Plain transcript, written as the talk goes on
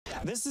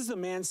This is the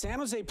man San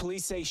Jose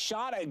police say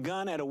shot a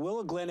gun at a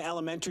Willow Glen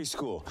Elementary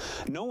School.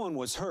 No one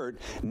was hurt.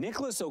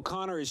 Nicholas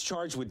O'Connor is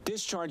charged with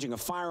discharging a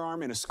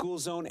firearm in a school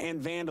zone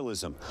and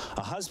vandalism.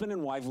 A husband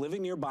and wife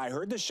living nearby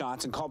heard the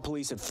shots and called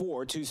police at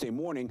 4 Tuesday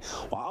morning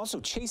while also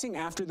chasing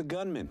after the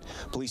gunman.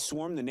 Police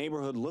swarmed the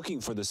neighborhood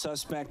looking for the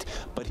suspect,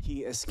 but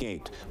he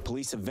escaped.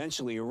 Police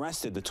eventually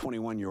arrested the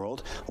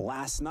 21-year-old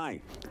last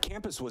night.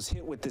 Campus was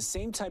hit with the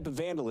same type of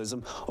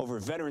vandalism over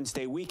Veterans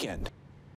Day weekend.